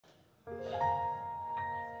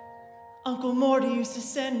Uncle Morty used to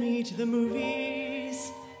send me to the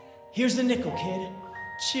movies. Here's a nickel, kid.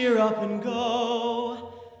 Cheer up and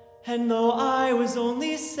go. And though I was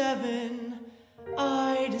only 7,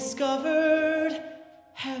 I discovered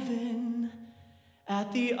heaven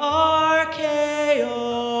at the RKO.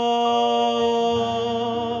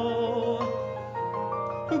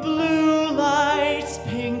 Blue lights,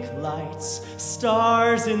 pink lights,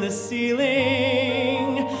 stars in the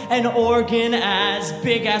ceiling, an organ as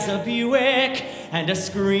big as a Buick, and a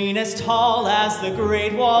screen as tall as the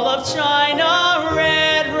Great Wall of China,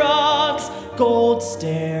 red rugs, gold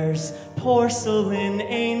stairs, porcelain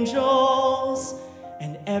angels,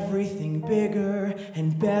 and everything bigger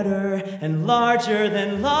and better and larger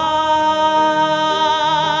than life.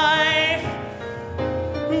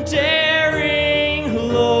 Daring,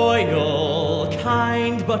 loyal,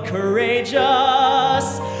 kind but courageous,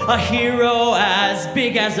 a hero as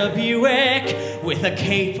big as a Buick, with a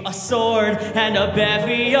cape, a sword, and a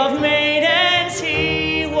bevy of maidens.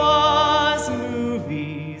 He was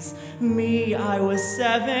movies, me, I was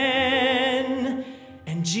 7,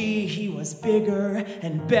 and gee, he was bigger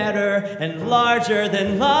and better and larger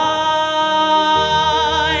than life.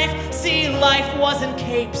 See, life wasn't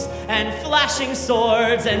capes and flashing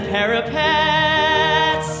swords and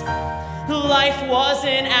parapets. Life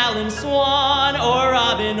wasn't Alan Swan or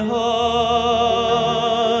Robin Hood.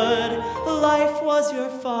 Life was your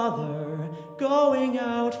father going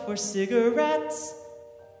out for cigarettes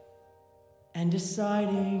and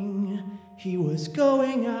deciding he was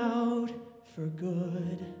going out for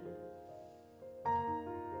good.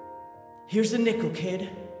 Here's a nickel, kid.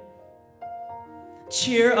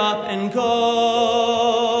 Cheer up and go.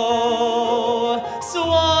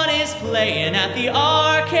 Swan is playing at the RKO.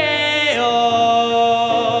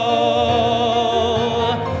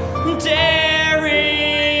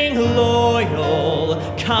 Daring, loyal,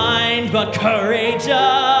 kind but courageous,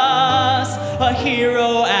 a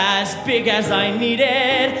hero as big as I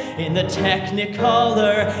needed, in the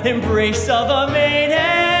technicolor embrace of a maiden.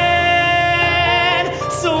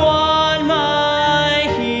 Swan, my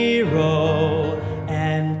hero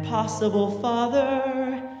and possible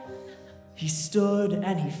father, he stood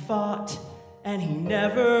and he fought and he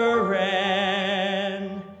never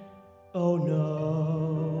ran. Oh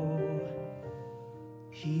no,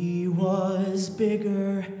 he was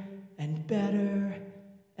bigger and better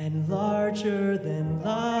and larger than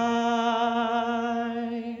life,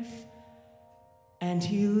 and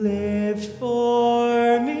he lived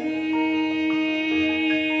for me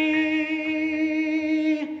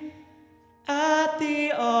at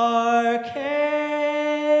the RKO.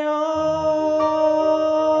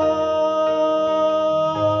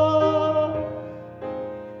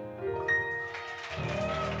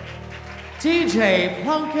 DJ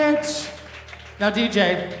Plunkett. Now,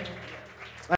 DJ,